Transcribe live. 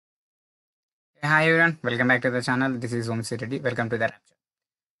Hi everyone, welcome back to the channel. This is Om Reddy. Welcome to the Rapture.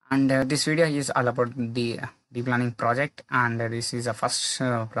 And this video is all about the deep learning project, and this is the first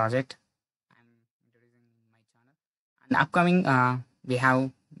project I'm introducing in my channel. And upcoming, we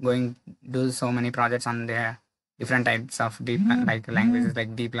have going do so many projects on the different types of like languages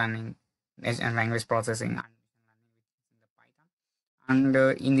like deep learning and language processing and machine learning in the Python. And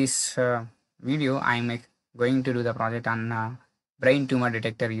in this video, I'm going to do the project on brain tumor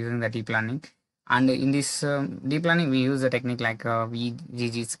detector using the deep learning. And in this deep learning, we use the technique like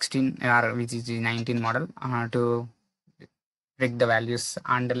VGG16 or VGG19 model to predict the values.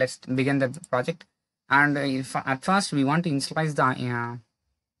 And let's begin the project. And if at first we want to initialize the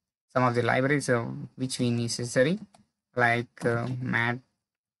some of the libraries which we necessary, like dot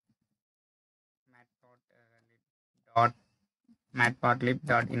matplotlib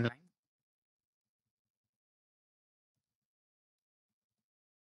dot inline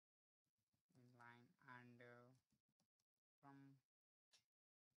and from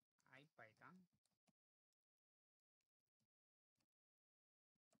ipython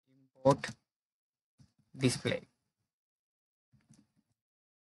import display.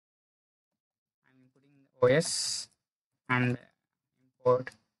 I'm putting OS and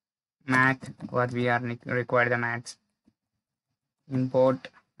import math what we are required the maths import.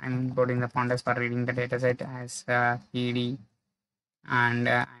 I'm importing the pandas for reading the dataset as pd, and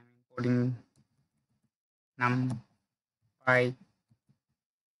I'm importing numpy as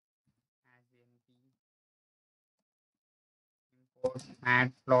np, import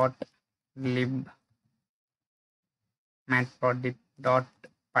matplotlib matplotlib dot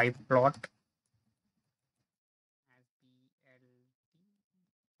pyplot as plt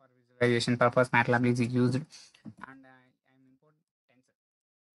for visualization purpose. MATLAB is used, and I'm import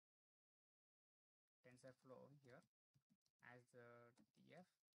TensorFlow here as TF.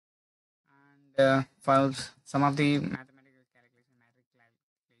 And for some of the mathematical calculation, matrix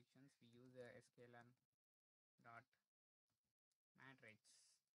calculations, we use scalar dot matrix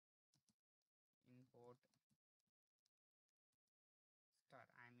import star.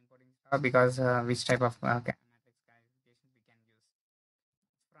 I'm importing star because which type of matrix calculation we can use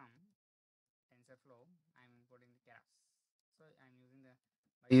from TensorFlow. I'm importing the graphs. So I'm using the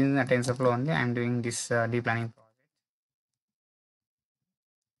by using the TensorFlow only. I'm doing this deep learning project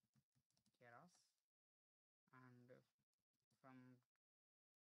graphs, and from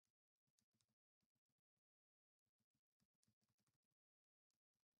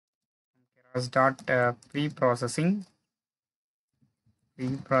keras dot preprocessing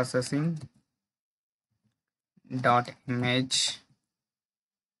dot image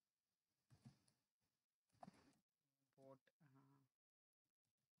import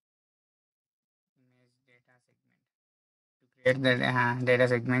image data segment. To create the data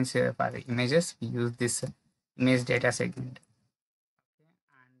segments for the images, we use this image data segment. Okay.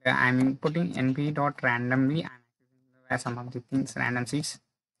 And I'm inputting np dot randomly. I'm accessing some of the things random seeds,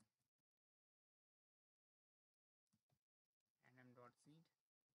 random dot seed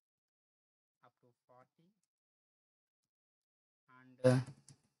up to 40, and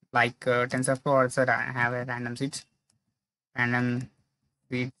like TensorFlow also have a random seeds. Random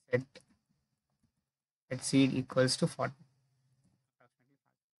seed set seed equals to 40.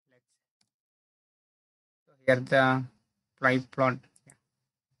 Let's so here the plot. Yeah,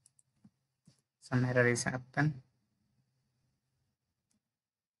 some error is happen.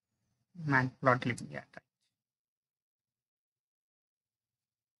 Matplotlib. Yeah,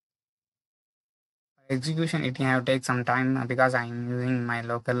 execution it have take some time because I'm using my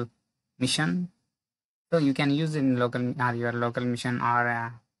local mission. So you can use in local or your local mission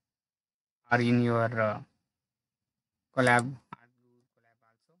or in your collab or Google collab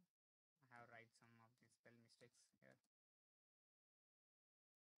also. I have write some of the spell mistakes here.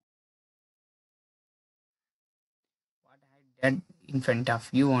 What I did in front of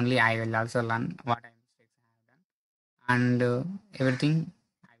you only, I will also learn what I mistakes I have done, and everything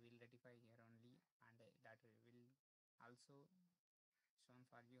I will rectify here only, and that will also shown for you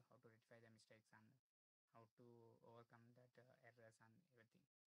how to rectify the mistakes and how to overcome that errors and everything.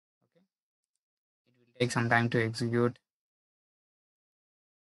 Okay, it will take some time to execute.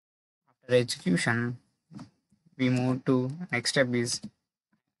 After execution, we move to next step is we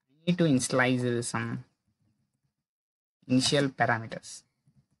need to initialize some initial parameters.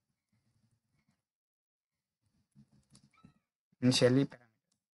 Initially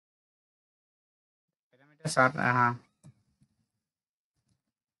parameters are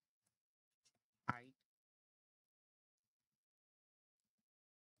height,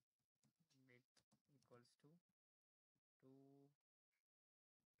 width equals to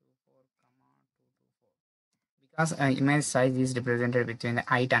 224 comma because image size is represented between the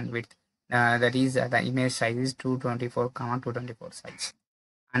height and width. That is the image size is 224 comma 224 size.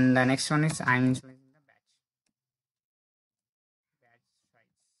 And the next one is I'm initializing the batch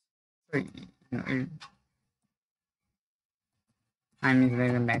size. So I'm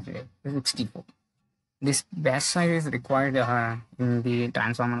initializing batch size 64. This batch size is required in the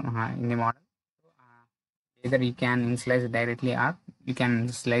transformer in the model. Either you can initialize directly or you can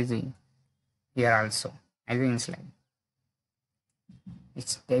initialize here also as an initialize.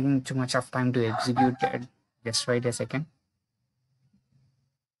 It's taking too much of time to execute it. Just wait a second.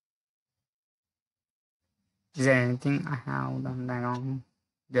 Is there anything I have done wrong?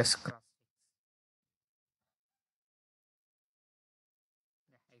 Just cross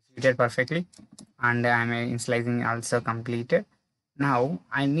executed perfectly, and I'm initializing also completed. Now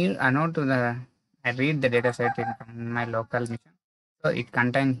I need I know to the I read the data set from my local mission. So it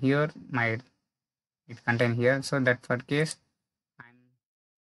contain here my it contain here. So that for case I'm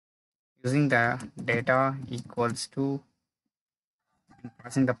using the data equals to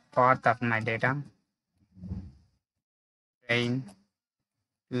passing the path of my data train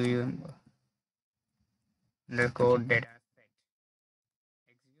to underscore data set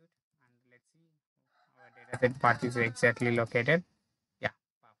execute, and let's see our data set path is exactly located. Yeah,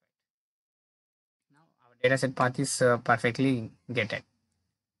 perfect. Now our data set path is perfectly get it.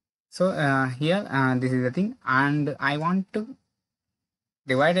 So here this is the thing, and I want to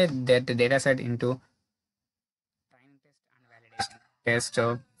divide that data set into training test and validation test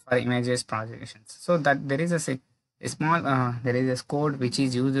for images projections. So that there is a small there is a code which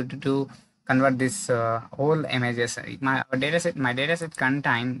is used to convert this whole images. My data set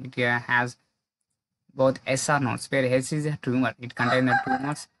contain it has both SR nodes where S is a tumor. It contains the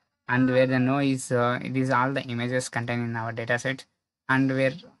tumors, and where the no is it is all the images contained in our data set, and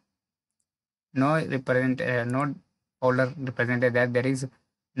where node folder represented that there is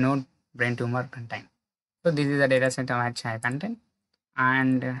no brain tumor contained. So this is the data set which I contain,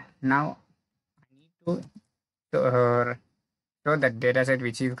 and now I need to show that data set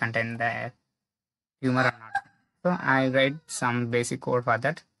which is contain the tumor or not. So I write some basic code for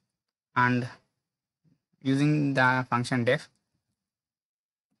that, and using the function def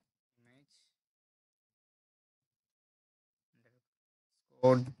image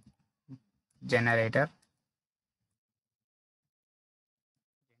code generator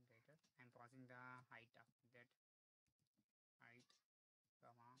I'm passing the height of that height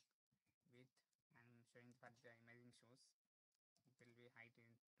comma width and showing for the imaging shows it will be height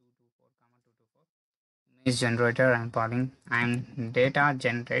in 224 comma 224 image generator I'm data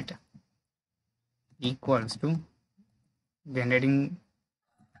generate equals to generating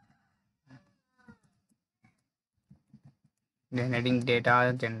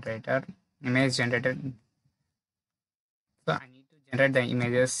data generator image generator. So I need to generate the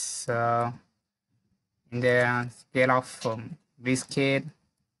images in the scale of rescale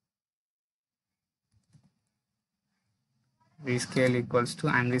rescale equals to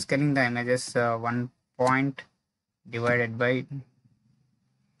I'm rescaling the images 1 point divided by 225.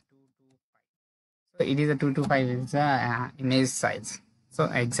 So it is a 225 is the image size. So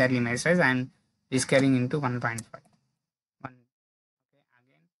exactly image size I'm rescaling into 1.5. One, okay,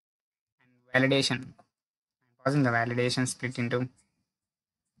 again, and validation. I'm passing the validation split into validation split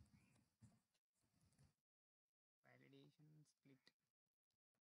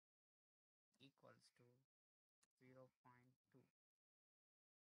equals to 0.2.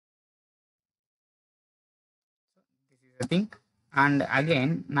 So this is the thing. And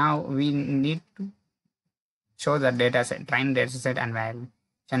again, now we need to show the data set, train data set and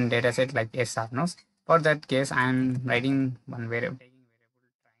validation data set like yes or no. For that case, I'm writing one variable taking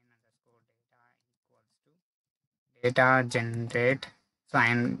variable train underscore data equals to data generate. So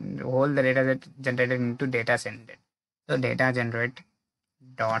I'm all the data set generated into data sended. So data generate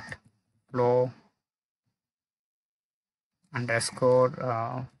dot flow underscore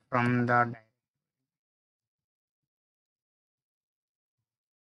from the directory.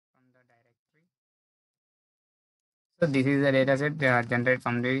 So this is the data set generated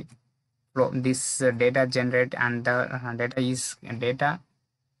from the flow. This data generate and the data is data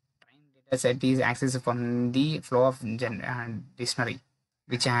data set is accessed from the flow of dictionary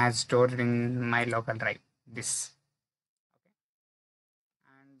which I have stored in my local drive. This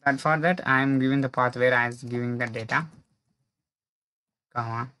and for that I am giving the path where I am giving the data,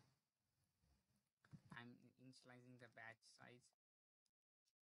 comma. I'm initializing the batch size.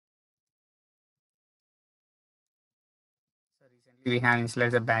 So recently we have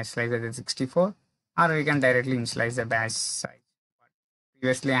initialized the batch size as 64, or we can directly initialize the batch size. But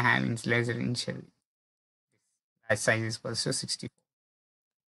previously I have initialized it initially. batch size is equals to 64.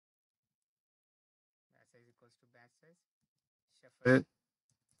 Batch size equals to batch size. Shuffle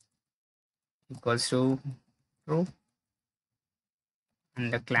equals to true.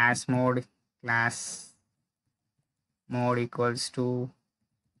 And the class mode equals to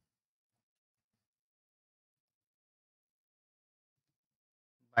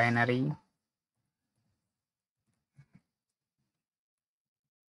binary.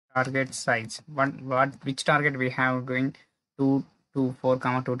 Target size. What which target we have going 2 to 4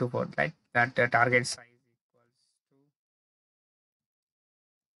 comma 2 to 4, right? That target size equals to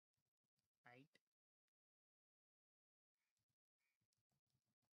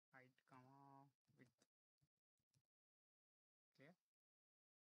height comma width. Clear.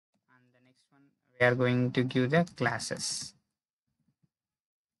 And the next one we are going to give the classes,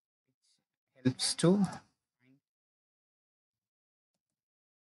 which helps to find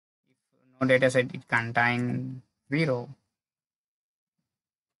if no data set it contain 0,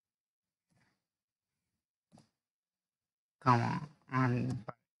 comma, and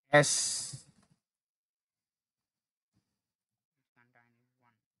s contain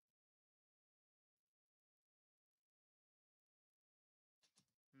 1.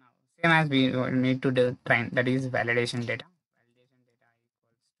 Now same as we need to do train, that is validation data. Validation data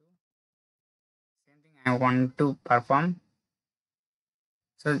equals to same thing I want to perform.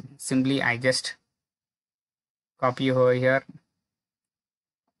 So simply I just copy over here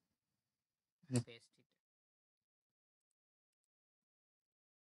and paste it.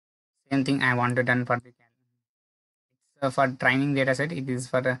 Same thing I want to done for the it's for training data set. It is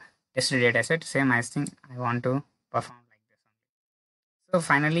for the test data set. Same as thing I want to perform like this only. So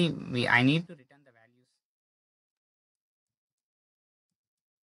finally we I need to return the values.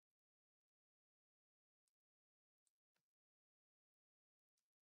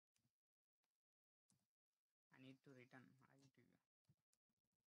 I need to return.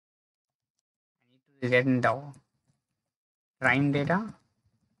 I need to return the train data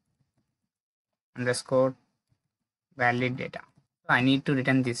underscore valid data. So I need to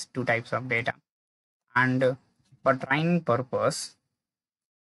return these two types of data. And for training purpose,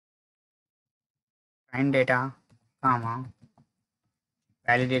 train data, comma,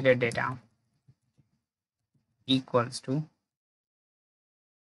 validated data equals to image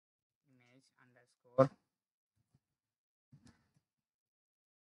underscore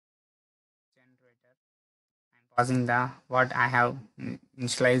generator. I'm passing the what I have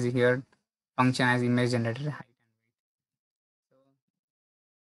initialized here function as image generator height and weight. So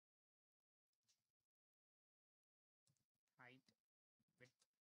height, width,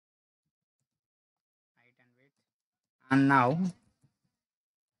 height and width. And now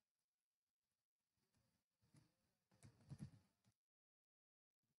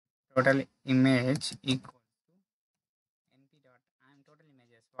total image equals to np dot I'm total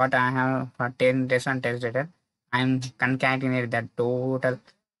images. What I have for 10 test and test data, I'm concatenate that total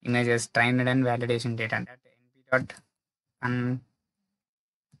images trained and validation data. That np dot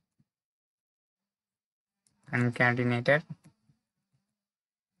concatenated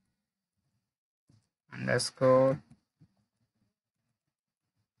underscore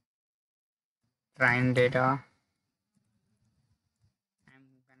train data. I'm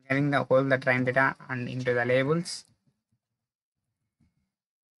concatenating the whole the train data and into the labels.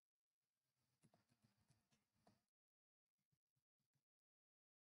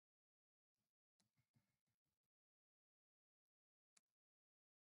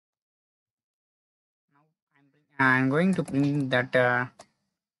 Now I'm going to print that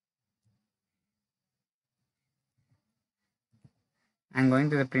I'm going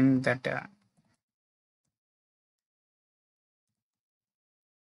to print that I'm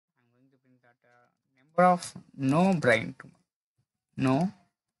going to print that number of no brain tumor. No,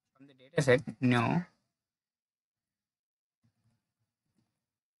 from the data set, no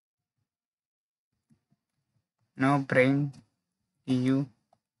brain TU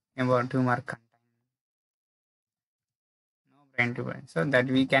about tumor contain no brain tumor. So that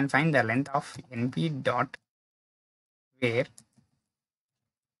we can find the length of np dot where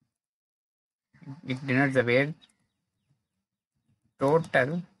it denotes the where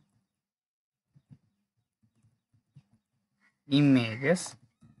total images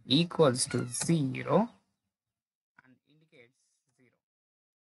equals to 0 and indicates 0.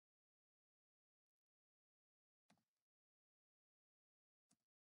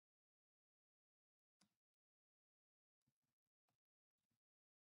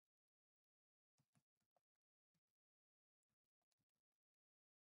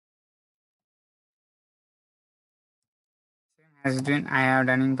 Same As doing, I have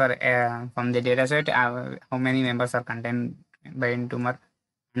done for from the data set how many members are contained brain tumor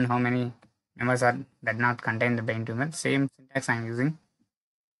and how many members are that not contain the brain tumor. Same syntax I'm using.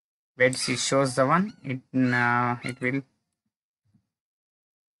 Where it shows the one, it will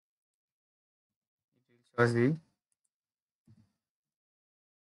shows the.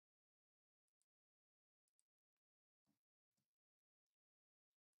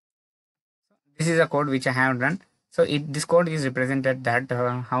 This is a code which I have run. So this code is represented that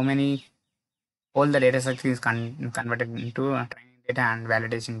how many all the data set is converted into training data and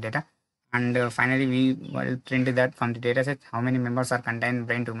validation data. And finally, we will print that from the data set how many members are contained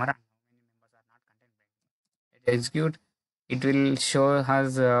brain tumor and how many members are not contained brain tumor. It execute, it will show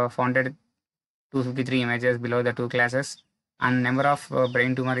us founded 253 images below the two classes, and number of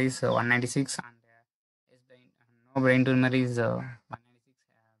brain tumor is 196, and no brain tumor is 196.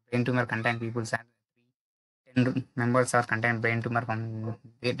 Brain tumor contained people and 10 members are contained brain tumor from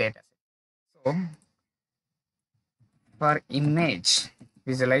the data set. So for image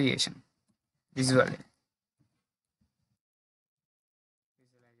visualization, visualization,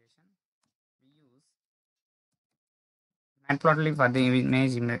 we use matplotlib for the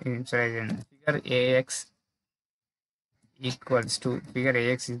image visualization. Figure ax equals to plot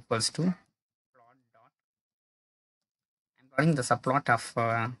dot. I'm plotting the subplot of 2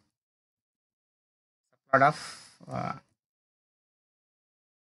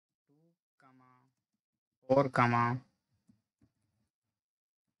 comma 4 comma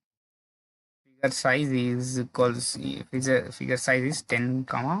figure size is equals figure size is 10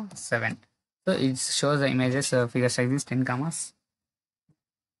 comma 7. So it shows the images figure size is 10 commas.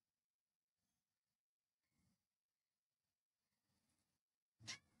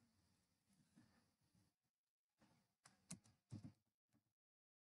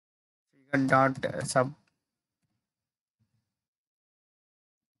 Figure dot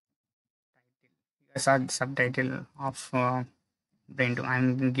subtitle of brain 2.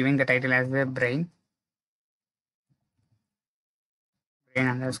 I'm giving the title as the brain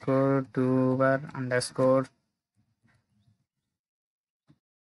underscore tuber underscore.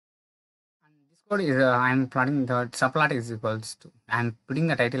 And this code is I'm plotting the subplot is equals to, I'm putting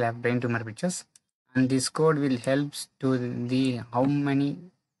the title as brain tumor pictures, and this code will help to the how many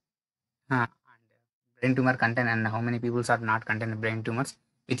brain tumor content and how many people are not contain brain tumors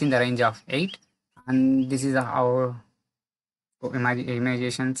within the range of 8. And this is our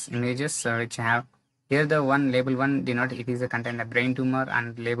images which have here the one label 1 denote it is a contain a brain tumor,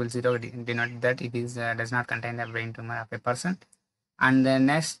 and label 0 denote that it is does not contain the brain tumor of a person. And the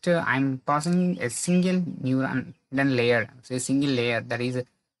next I'm passing a single neuron then layer, so a single layer, that is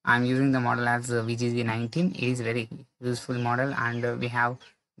I'm using the model as VGG19. It is very useful model, and we have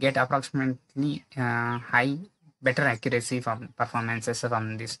get approximately high better accuracy from performances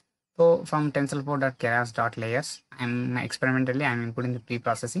from this. So from tensorflow.keras.layers, I'm experimentally I'm inputting the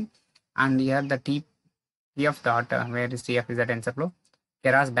pre-processing, and here the tf dot where is tf is the tensorflow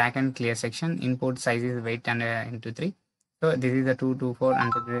keras backend clear section, input size is weight and into 3. So this is the 2 2 4,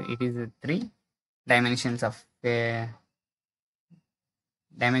 and it is 3 dimensions of the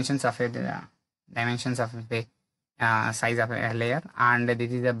dimensions of it dimensions of the size of a layer. And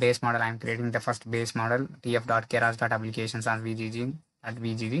this is the base model. I'm creating the first base model tf.keras.applications on vgg at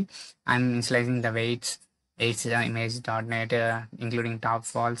vgg. I'm initializing the weights image.net including top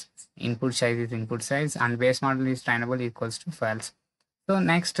false, input size is input size, and base model is trainable equals to false. So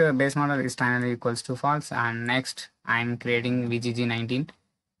next base model is trainable equals to false, and next I'm creating vgg19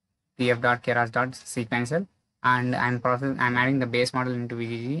 tf.keras.sequential, and I'm adding the base model into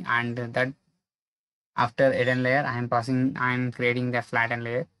vgg, and that after hidden layer I'm creating the flatten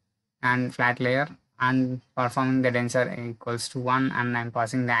layer and flat layer, and performing the denser equals to 1, and I'm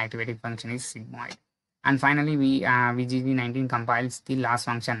passing the activating function is sigmoid. And finally we vgg19 compiles the last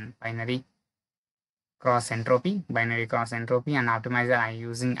function binary cross entropy, and optimizer I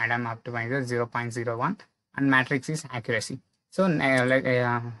using Adam optimizer 0.01, and matrix is accuracy. So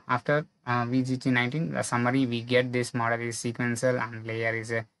after VGT19 the summary, we get this model is sequential, and layer is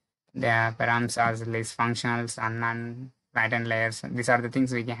the params as list functionals and non-pattern layers. These are the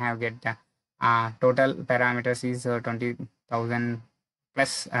things we can have get. Total parameters is 20,000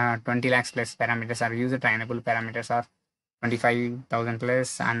 plus 20 lakhs plus parameters are used. Trainable parameters are 25,000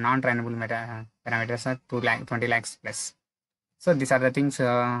 plus, and non-trainable parameters are 20 lakhs plus. So these are the things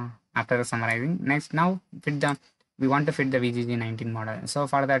after summarizing. Next, now we want to fit the VGG19 model. So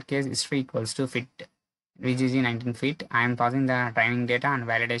for that case, history equals to fit VGG19 fit. I am passing the training data and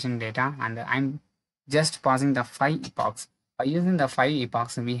validation data, and I'm just passing the 5 epochs. By using the 5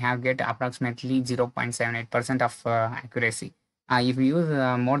 epochs, we have get approximately 0.78% of accuracy. If you use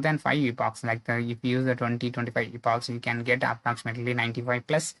more than 5 epochs, like if you use the 20-25 epochs, you can get approximately 95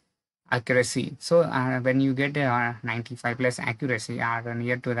 plus accuracy. So when you get 95 plus accuracy or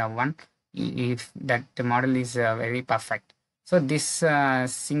near to the one, if that model is very perfect. So this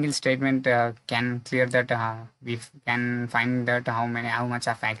single statement can clear that we can find that how much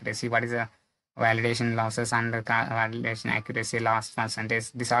of accuracy, what is the validation losses and the validation accuracy loss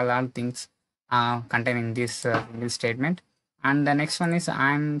percentage. These are all things contained in this single statement. And the next one is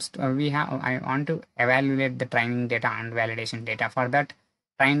I want to evaluate the training data and validation data. For that,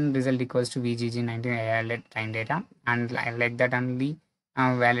 train result equals to VGG19 evaluate train data, and like that only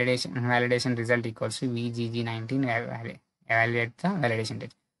validation result equals to VGG19 evaluate the validation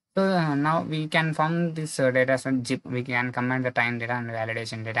data. So now we can form this data set zip. We can combine the train data and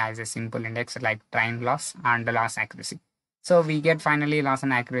validation data as a simple index like train loss and loss accuracy. So we get finally loss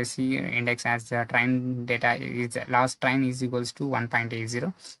and accuracy index as the train data is loss train is equals to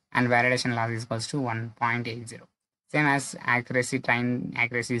 1.80 and validation loss is equals to 1.80. Same as accuracy, train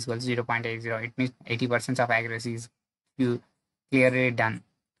accuracy is equals to 0.80. It means 80% of accuracy is clearly done.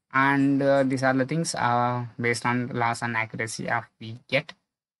 And these are the things based on loss and accuracy we get.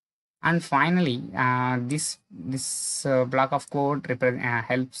 And finally, this block of code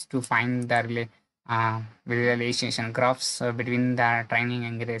helps to find the visualization graphs between the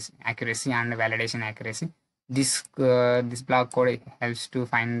training accuracy and validation accuracy. This block code helps to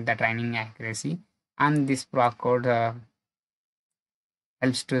find the training accuracy, and this block code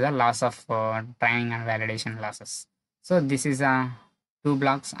helps to the loss of training and validation losses. So this is two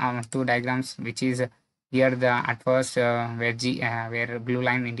blocks, two diagrams, which is here the at first where blue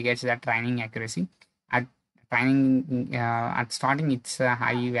line indicates the training accuracy. At training at starting it's a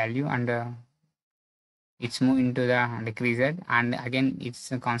high value, and it's moved into the decreased, and again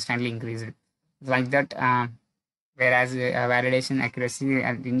it's constantly increased like that. Whereas validation accuracy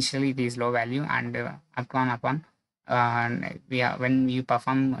initially it is low value, and upon when you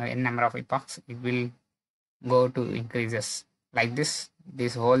perform n number of epochs, it will go to increases like this.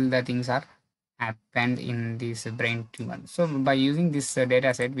 This whole the things are happened in this brain tumor. So by using this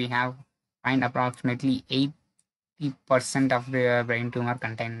data set, we have find approximately 80% of the brain tumor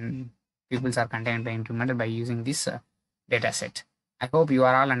contain peoples are contained brain tumor by using this data set. I hope you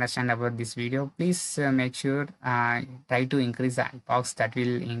are all understand about this video. Please make sure try to increase the epochs, that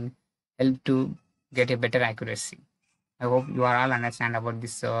will help to get a better accuracy. I hope you are all understand about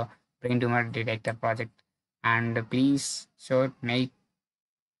this brain tumor detector project, and please sure make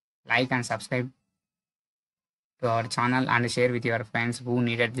like and subscribe to our channel and share with your friends who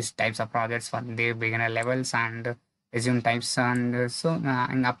needed these types of projects for their beginner levels and resume types. And so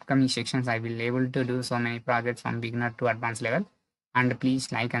in upcoming sections I will able to do so many projects from beginner to advanced level. And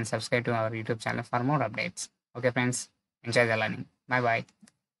please like and subscribe to our YouTube channel for more updates. Okay friends, enjoy the learning. Bye bye.